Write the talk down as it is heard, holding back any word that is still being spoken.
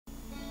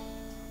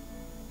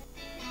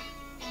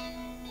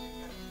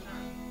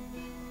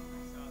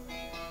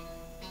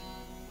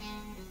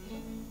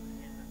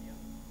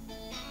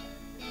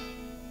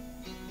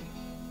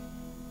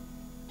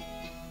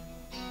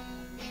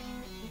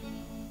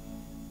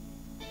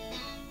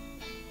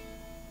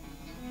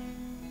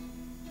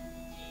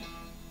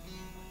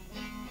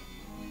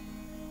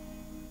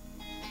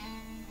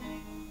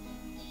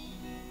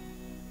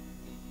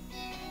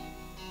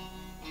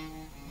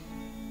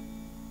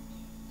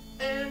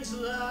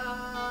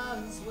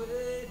Angela's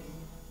waiting.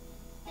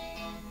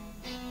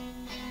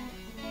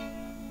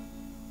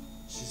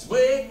 She's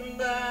waiting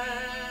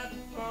by the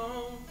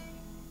phone.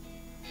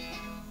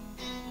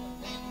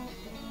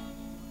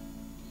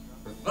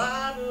 Her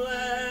father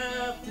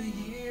left a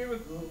year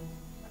ago,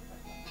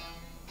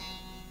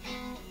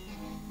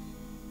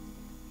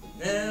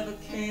 but never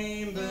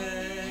came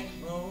back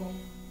home.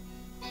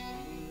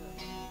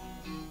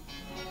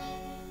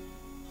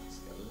 She's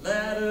got a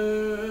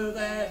letter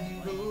that he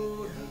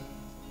wrote her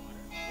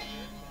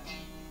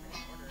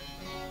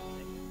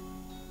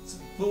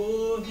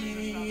before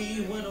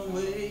he went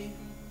away.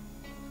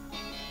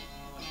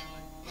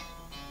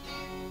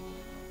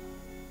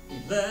 He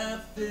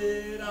left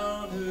it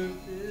on her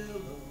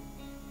pillow.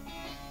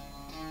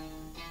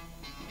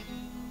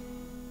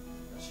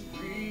 She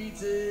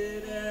reads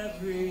it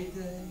every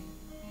day.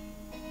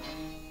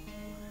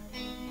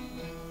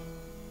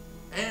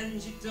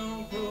 And you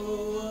don't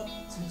grow up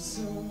too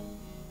soon,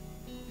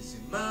 'cause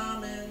your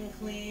mom and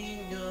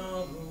clean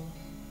your room.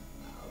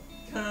 I'll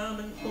be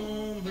coming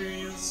home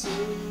real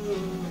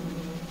soon.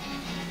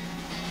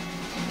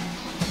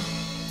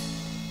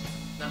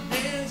 Now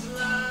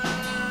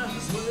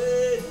Angela's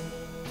waiting.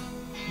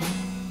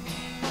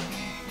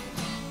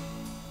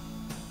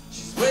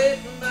 She's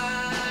waiting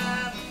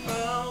by the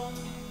phone.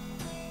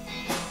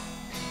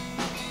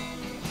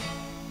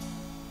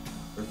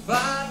 Her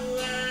father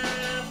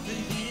left a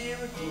year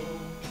ago,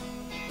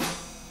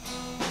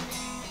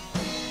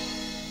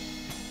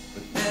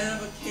 but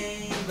never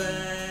came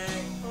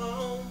back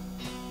home.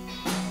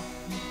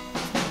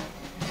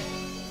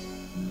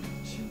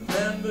 She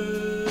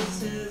remembers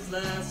his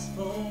last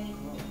phone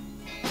call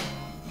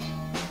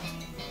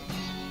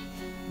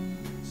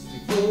just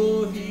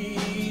before he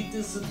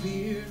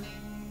disappeared.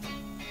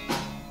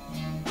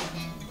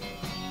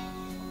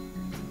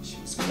 She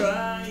was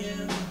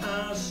crying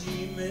how she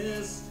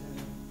missed him.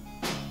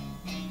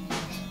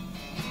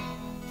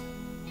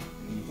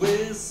 He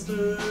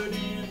whispered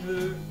in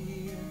her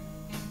ear,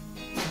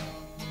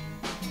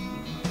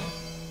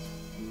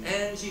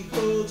 Angie,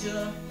 hold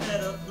your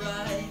head up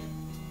right.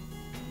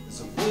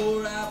 There's a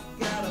war I've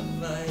gotta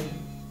fight.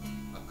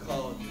 I'll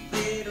call you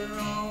later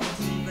on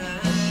tonight.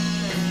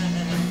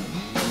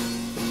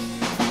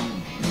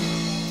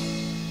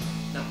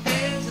 Now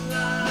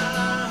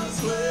Angela's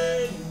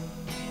waiting.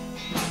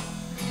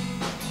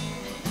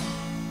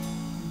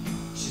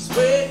 She's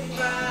waiting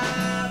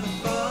by the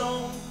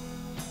phone.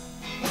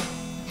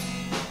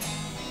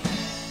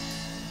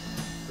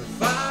 Her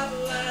father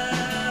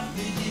left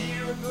a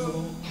year ago,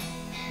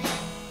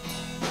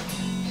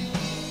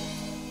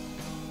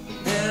 but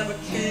never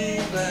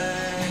came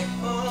back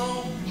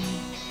home.